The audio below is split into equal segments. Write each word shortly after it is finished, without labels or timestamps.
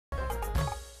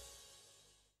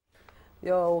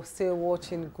You're still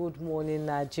watching Good Morning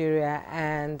Nigeria,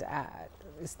 and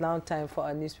it's now time for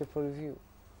our newspaper review.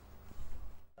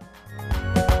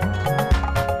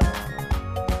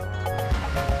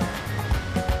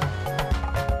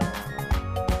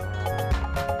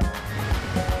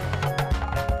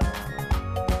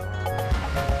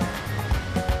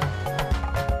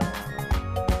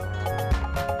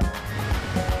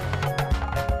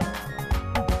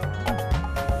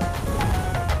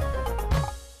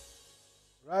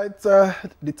 Right,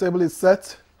 the table is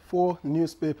set for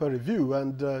newspaper review,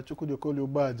 and Chukwudokoli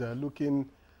Ubaja looking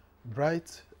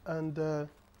bright and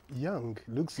young.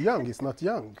 Looks young, he's not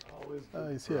young. Always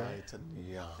he's here. bright and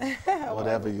young,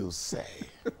 whatever you say.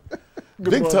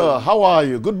 Good Victor, morning. how are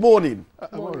you? Good morning.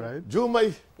 I'm all right.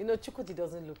 Jumai, You know, Chukwudi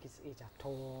doesn't look his age at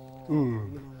all.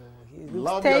 Mm. You know, he looks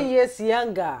Love 10 your- years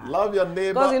younger. love your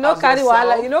neighbor Because you know, as carry yourself.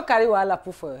 wahala, you know, carry wahala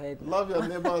put for your head. Love your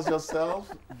neighbor as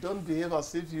yourself. Don't behave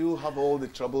as if you have all the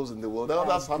troubles in the world.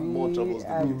 Others have more troubles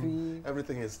than you.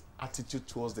 Everything is attitude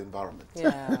towards the environment.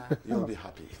 Yeah, You'll be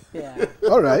happy. yeah.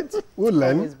 All right, we'll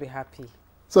learn. Always be happy.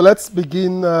 So let's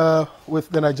begin with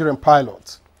the Nigerian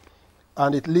pilot.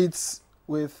 And it leads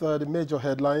with the major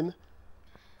headline,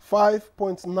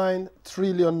 5.9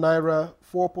 trillion naira,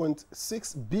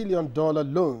 $4.6 billion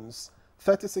loans,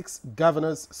 36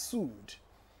 governors sued.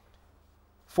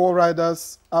 4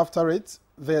 riders after it,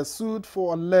 they're sued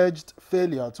for alleged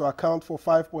failure to account for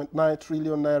 5.9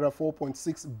 trillion naira,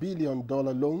 $4.6 billion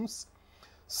loans.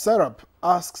 SERAP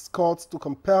asks courts to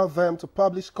compel them to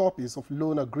publish copies of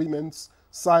loan agreements,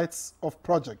 sites of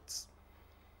projects.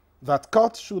 That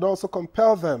court should also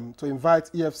compel them to invite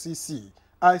EFCC,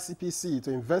 ICPC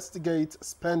to investigate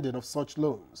spending of such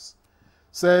loans.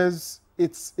 Says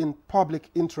it's in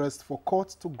public interest for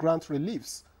courts to grant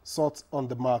reliefs sought on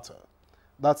the matter.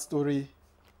 That story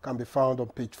can be found on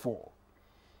page 4.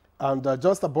 And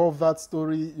just above that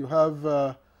story, you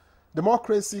have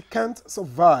democracy can't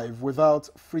survive without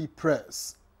free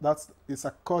press. That is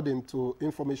according to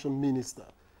Information Minister.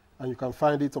 And you can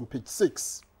find it on page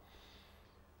 6.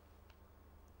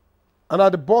 And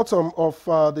at the bottom of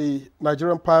the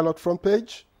Nigerian pilot front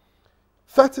page,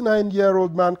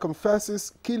 39-year-old man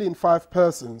confesses killing 5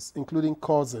 persons, including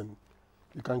cousin.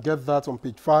 You can get that on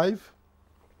page 5.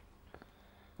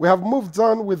 We have moved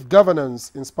on with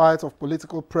governance in spite of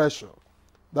political pressure.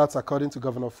 That's according to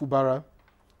Governor Fubara.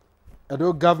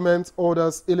 Edo government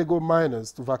orders illegal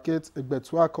miners to vacate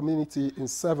Egbetua community in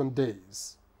 7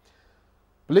 days.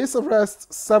 Police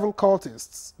arrest 7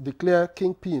 cultists, declare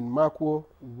Kingpin Makwo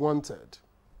wanted.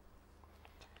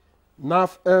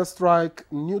 NAF airstrike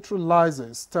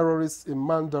neutralizes terrorists in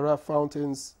Mandara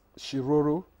Fountains,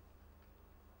 Shiroro.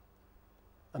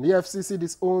 And EFCC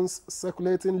disowns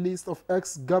circulating list of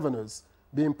ex-governors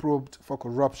being probed for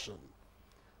corruption.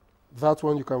 That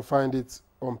one you can find it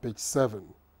on page 7.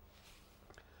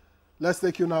 Let's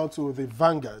take you now to the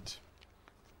Vanguard,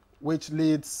 which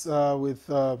leads with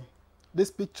this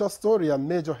picture story and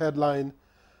major headline,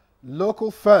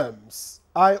 local firms,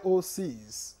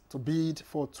 IOCs, to bid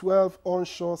for 12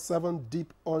 onshore, 7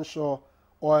 deep onshore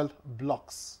oil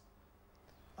blocks.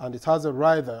 And it has a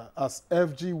rider as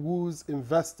FG woos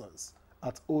investors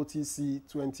at OTC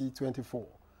 2024.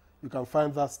 You can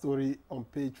find that story on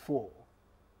page 4.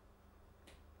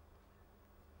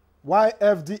 Why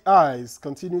FDIs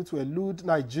continue to elude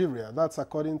Nigeria, that's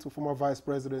according to former Vice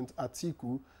President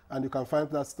Atiku, and you can find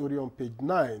that story on page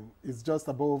 9. It's just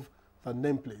above the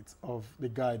nameplate of The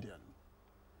Guardian.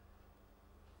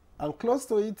 And close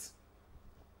to it,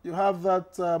 you have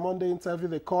that Monday interview,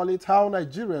 they call it How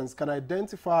Nigerians Can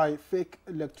Identify Fake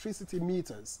Electricity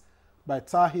Meters by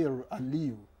Tahir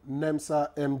Aliu,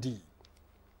 NEMSA MD.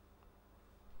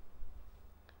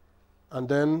 And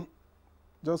then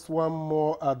just one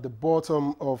more at the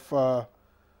bottom of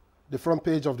the front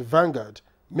page of the Vanguard.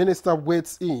 Minister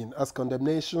waits in as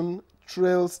condemnation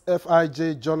trails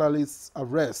FIJ journalists'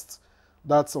 arrest.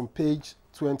 That's on page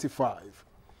 25.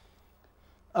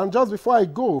 And just before I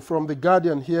go from The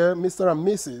Guardian here, Mr. and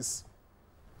Mrs.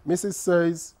 Mrs.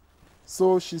 says,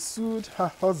 so she sued her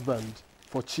husband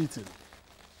for cheating.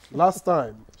 Last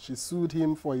time, she sued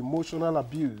him for emotional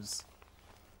abuse.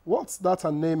 What's that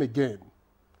her name again?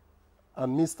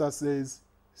 And Mr. says,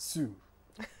 Sue.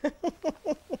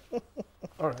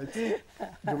 All right.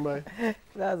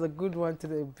 That's a good one to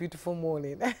the beautiful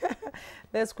morning.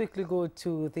 Let's quickly go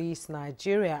to this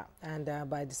Nigeria. And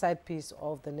by the side piece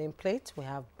of the nameplate, we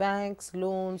have bank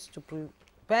loans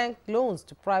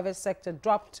to private sector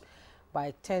dropped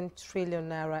by 10 trillion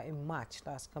naira in March.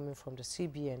 That's coming from the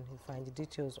CBN. You'll find the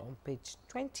details on page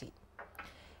 20.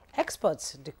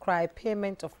 Experts decry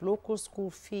payment of local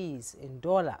school fees in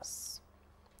dollars.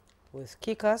 with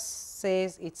kickers,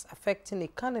 says it's affecting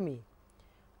economy.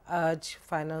 Urge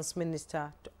Finance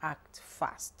Minister to act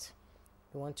fast.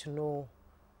 You want to know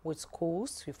which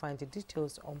cause? You find the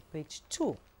details on page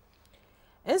 2.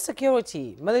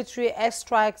 Insecurity. Military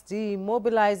airstrikes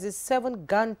demobilizes 7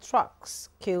 gun trucks.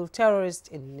 Kill terrorists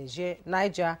in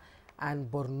Niger and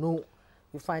Borno.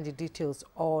 You find the details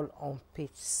all on page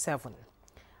 7.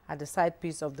 At the side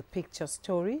piece of the picture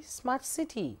story, Smart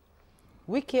City.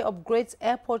 Wike upgrades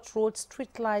airport road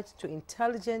street light to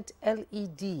intelligent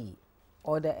LED.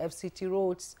 Order FCT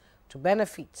roads to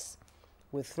benefits.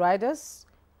 With riders,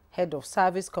 head of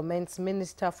service commends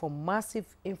Minister for Massive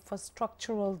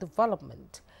Infrastructural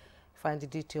Development. Find the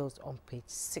details on page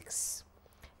 6.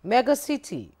 Mega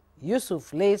City.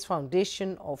 Yusuf lays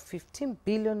foundation of 15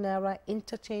 billion naira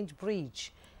interchange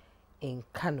bridge in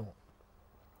Kano.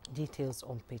 Details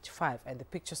on page 5. And the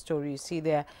picture story you see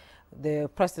there, the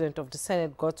President of the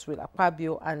Senate, Godswill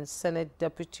Akpabio, and Senate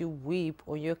Deputy Whip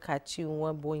Oyekachi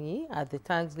Nwabonyi at the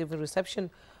Thanksgiving reception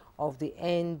of the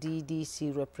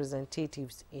NDDC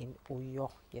representatives in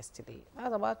Uyo yesterday.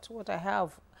 That's about what I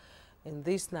have in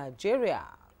this Nigeria.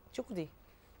 Chukudi.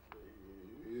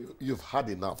 You've had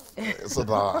enough, so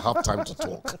that I have time to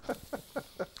talk.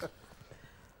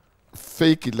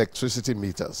 Fake electricity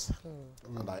meters.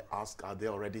 And I ask, are they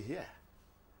already here?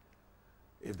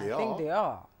 If they I think they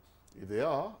are. If they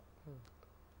are,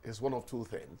 it's one of two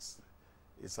things.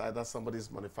 It's either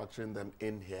somebody's manufacturing them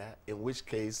in here, in which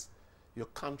case you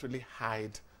can't really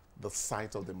hide the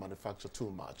site of the manufacture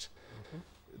too much.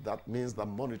 That means that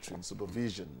monitoring,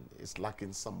 supervision is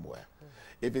lacking somewhere.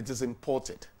 If it is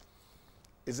imported,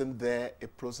 isn't there a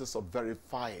process of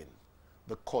verifying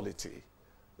the quality,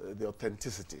 the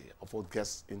authenticity of what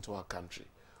gets into our country?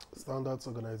 Standards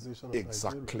Organization of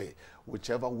Exactly. Nigeria.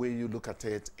 Whichever way you look at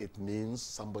it, it means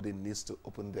somebody needs to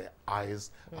open their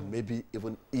eyes and maybe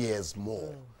even ears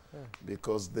more.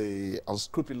 Because the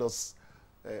unscrupulous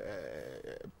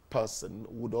person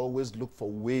would always look for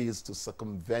ways to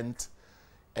circumvent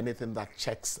anything that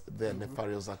checks their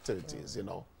nefarious activities, you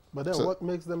know. But then So, what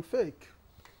makes them fake?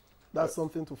 That's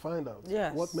something to find out.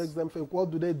 Yes. What makes them fake?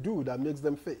 What do they do that makes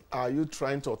them fake? are you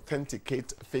trying to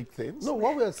authenticate fake things? No,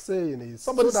 what we're saying is...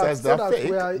 Somebody says they're that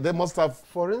fake. They must have...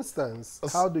 For instance,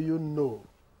 how do you know?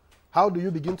 How do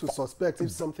you begin to suspect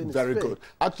if something is fake? Very good.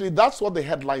 Actually, that's what the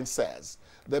headline says.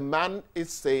 The man is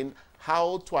saying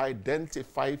how to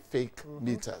identify fake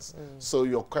meters. So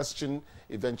your question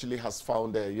eventually has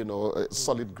found a, you know, a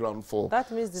solid ground for That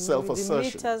means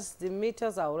self-assertion. the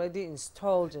meters are already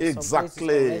installed in some Exactly.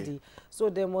 places already. So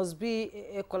there must be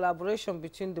a collaboration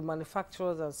between the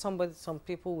manufacturers and some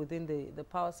people within the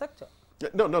power sector.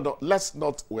 No. Let's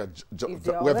not. We're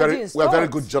already very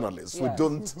installed. good journalists. Yes. We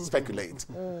don't speculate.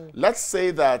 Let's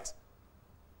say that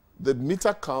the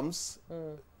meter comes.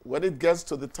 When it gets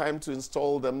to the time to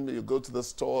install them, you go to the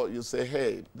store. You say,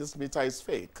 "Hey, this meter is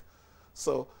fake."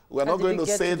 So we're not going to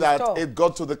say that it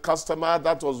got to the customer.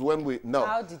 That was when we no.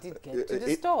 How did it get to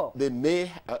the store? They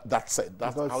may. That's it.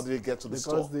 That's how did it get to the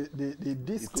store? Because the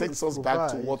discos It takes us back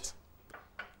to what.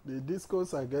 The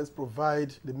discos, I guess,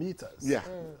 provide the meters. Yeah.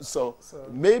 So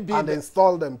maybe and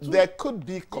install them too. there could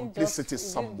be complicity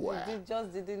somewhere. It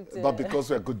just didn't. But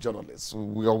because we're good journalists,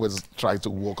 we always try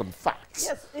to work on facts.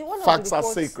 Yes, one of Facts the are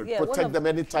reports, sacred. yeah, Protect them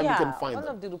anytime you can find one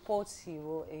them. of the reports he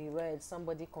read,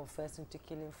 somebody confessing to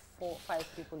killing 4 or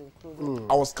 5 people, including.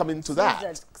 I was coming to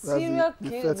that. Serial the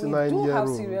killers. We do have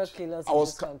 39-year-old. serial killers I in was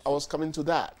this country. I was coming to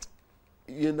that.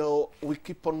 You know, we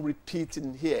keep on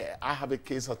repeating here. I have a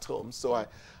case at home, so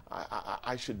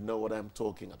I should know what I'm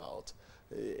talking about.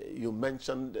 You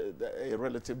mentioned a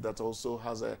relative that also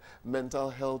has a mental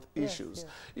health issues. Yes.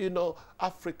 You know,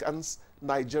 Africans,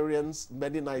 Nigerians,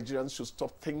 many Nigerians should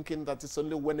stop thinking that it's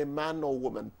only when a man or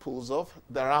woman pulls off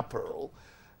their apparel,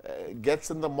 gets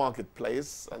in the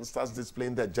marketplace and starts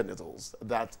displaying their genitals,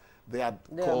 that they are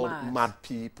called mad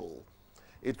people.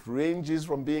 It ranges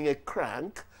from being a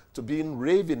crank to being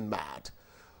raving mad.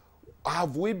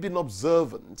 Have we been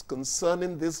observant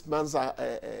concerning this man's,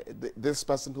 this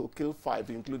person who killed 5,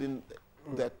 including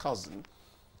their cousin?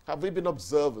 Have we been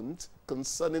observant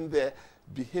concerning their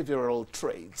behavioral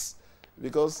traits?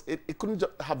 Because it couldn't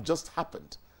have just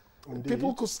happened. Indeed.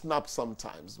 People could snap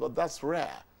sometimes, but that's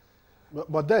rare.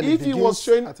 But then If he was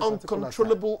showing at a particular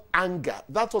uncontrollable anger,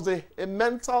 that was a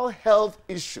mental health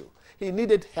issue. He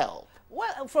needed help.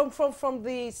 Well, from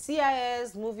the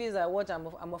CIS movies I watch,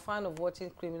 I'm a fan of watching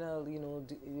criminal,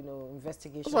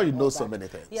 investigations. That's why you know so many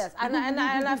things. Yes, and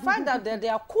I find out that they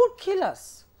are cool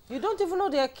killers. You don't even know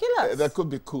they are killers. There could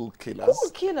be cool killers.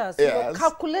 Cool killers, Yes.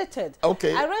 calculated.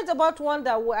 Okay. I read about one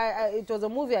that it was a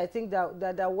movie, I think,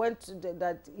 that went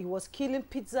that he was killing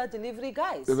pizza delivery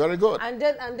guys. Very good. And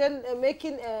then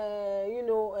making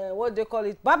what they call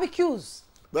it, barbecues.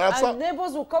 And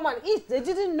neighbors will come and eat. They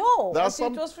didn't know. There are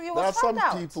some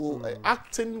people,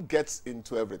 acting gets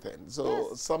into everything.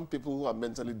 So some people who are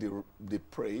mentally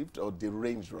depraved or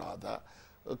deranged rather,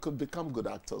 could become good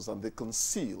actors, and they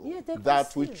conceal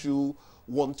which you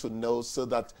want to know so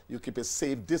that you keep a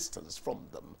safe distance from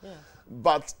them. Yeah.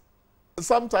 But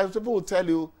sometimes people will tell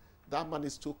you, that man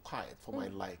is too quiet for my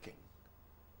liking.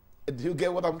 Do you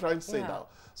get what I'm trying to say now?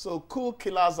 So cool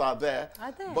killers are there,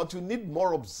 but you need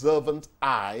more observant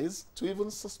eyes to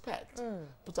even suspect.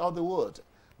 Put out the word.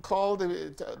 Call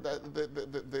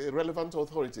the relevant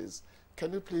authorities.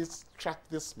 Can you please track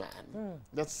this man?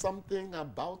 There's something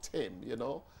about him,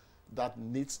 that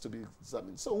needs to be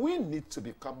examined. So we need to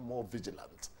become more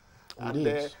vigilant. And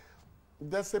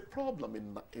there's a problem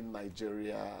in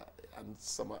Nigeria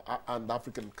and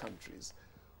African countries.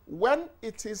 When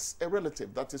it is a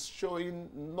relative that is showing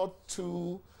not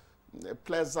too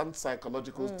pleasant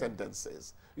psychological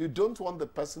tendencies, you don't want the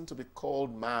person to be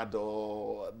called mad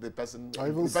or the person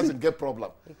get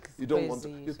problem. You don't want to.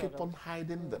 You keep on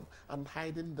hiding them and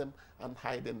hiding them and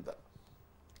hiding them.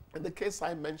 In the case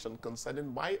I mentioned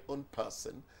concerning my own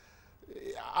person,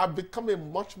 I've become a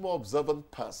much more observant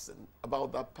person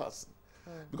about that person.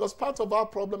 Because part of our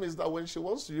problem is that when she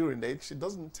wants to urinate, she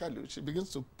doesn't tell you. She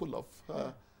begins to pull off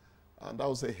her, and I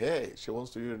will say, hey, she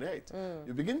wants to urinate.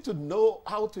 You begin to know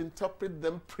how to interpret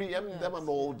them, preempt them and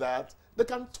all that. They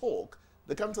can't talk.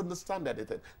 They can't understand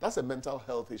anything. That's a mental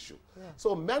health issue.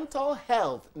 So mental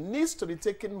health needs to be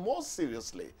taken more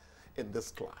seriously in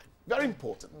this climate. Very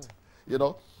important.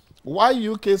 Why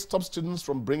UK stops students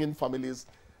from bringing families,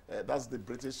 that's the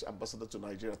British ambassador to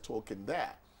Nigeria talking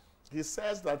there. He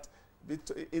says that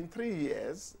in 3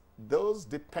 years, those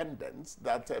dependents,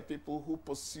 that people who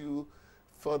pursue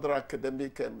further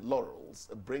academic laurels,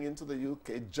 bring into the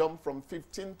UK, jump from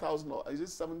 15,000, or is it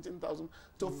 17,000,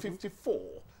 to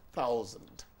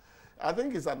 54,000. I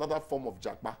think it's another form of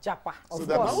japa. So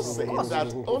they're now saying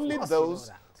that only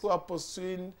those who are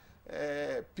pursuing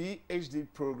PhD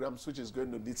programs, which is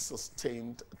going to need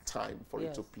sustained time for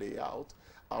it to play out,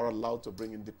 are allowed to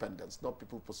bring independence, not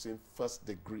people pursuing first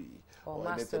degree or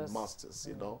anything masters,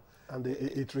 And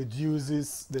it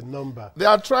reduces the number. They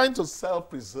are trying to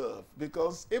self-preserve,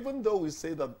 because even though we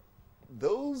say that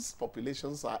those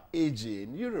populations are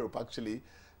aging, Europe actually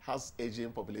has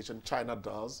aging population, China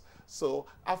does. So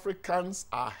Africans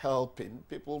are helping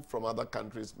people from other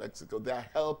countries, Mexico, they are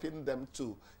helping them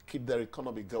to keep their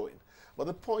economy going. But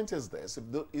the point is this,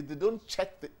 if they don't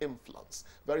check the influx,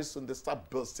 very soon they start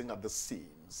bursting at the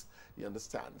seams. You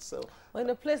understand? So well, in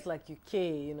a place like UK,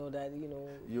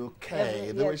 UK,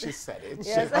 the way she said it,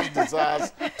 she has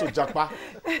desires to japa.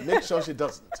 Make sure she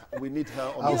doesn't. We need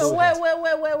her on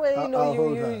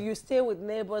where you stay with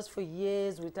neighbors for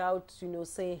years without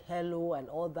saying hello and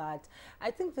all that.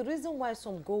 I think the reason why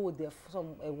some go with a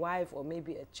wife or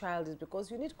maybe a child is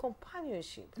because you need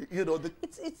companionship.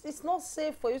 It's not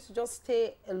safe for you to just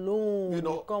stay alone.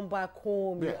 You come back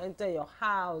home, you enter your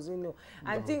house.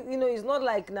 I think it's not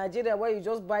like Nigeria, where you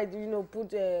just buy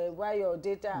your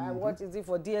data and what is it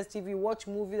for DSTV, watch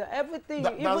movies, everything,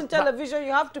 even television,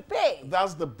 you have to pay.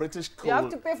 That's the British code. You have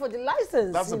to pay for the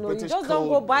license. That's the British you just don't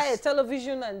go buy a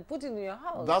television and put it in your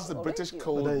house. That's the British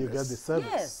code. Then you get the service.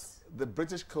 Yes. The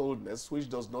British coldness, which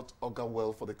does not augur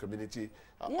well for the community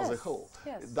as a whole.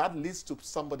 That leads to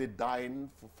somebody dying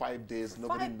for 5 days.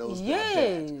 Nobody knows they're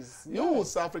dead. You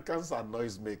South Africans are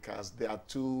noisemakers. They are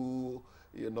too,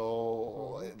 they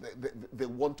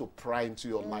want to pry into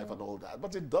your life and all that.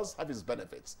 But it does have its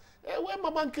benefits. When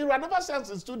Mama Kira never said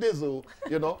since 2 days ago,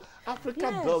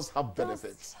 Africa does have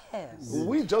benefits.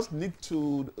 We just need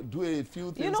to do a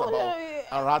few things about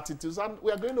our attitudes, and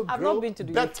we are going to grow. I've not been to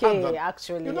the UK,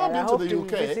 actually. You've not been to the UK?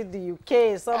 Visit the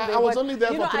UK someday. I was only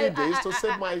there for 3 days to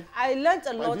save my I learned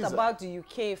a lot about the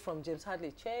UK from James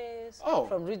Hadley Chase,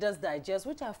 from Reader's Digest,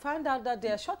 which I found out that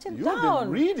they are shutting down. You've been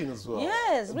reading as well.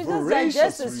 Yes, Reader's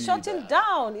Digest is shutting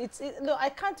down. I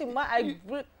can't imagine.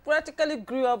 I practically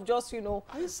grew up just, Are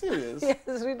you serious? Yes,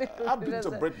 really. I've been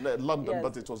to Britain, London,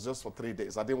 but it was just for 3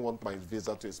 days. I didn't want my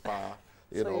visa to expire,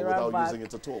 without using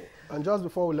it at all. And just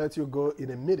before we let you go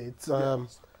in a minute,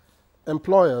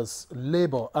 employers,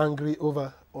 labor angry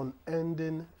over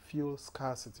unending fuel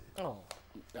scarcity.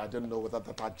 I don't know whether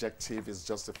that adjective is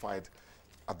justified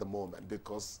at the moment,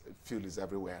 because fuel is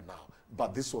everywhere now.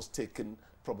 But this was taken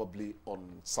probably on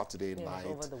Saturday night.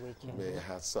 Over the weekend.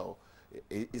 So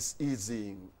is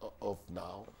easing off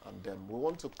now. And we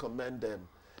want to commend them.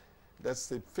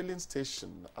 There's a filling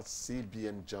station at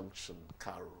CBN Junction,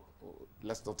 Cairo.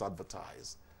 Let's not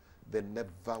advertise. They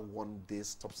never one day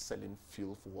stopped selling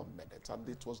fuel for 1 minute. And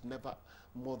it was never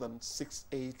more than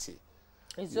 680.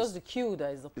 It's just the queue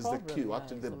that is the problem. It's the queue.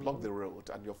 Actually, they block the road,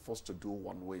 and you're forced to do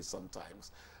one way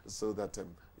sometimes, so that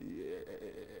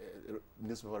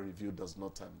newspaper review does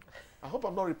not. I hope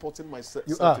I'm not reporting myself.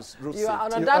 You are.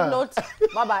 On that note,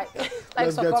 bye-bye.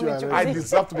 Thanks for coming to I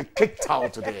deserve to be kicked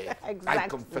out today. Exactly. I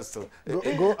confess to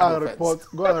go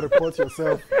and report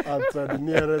yourself at the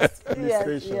nearest police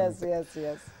station.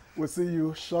 Yes. We'll see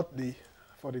you shortly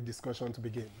for the discussion to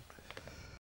begin.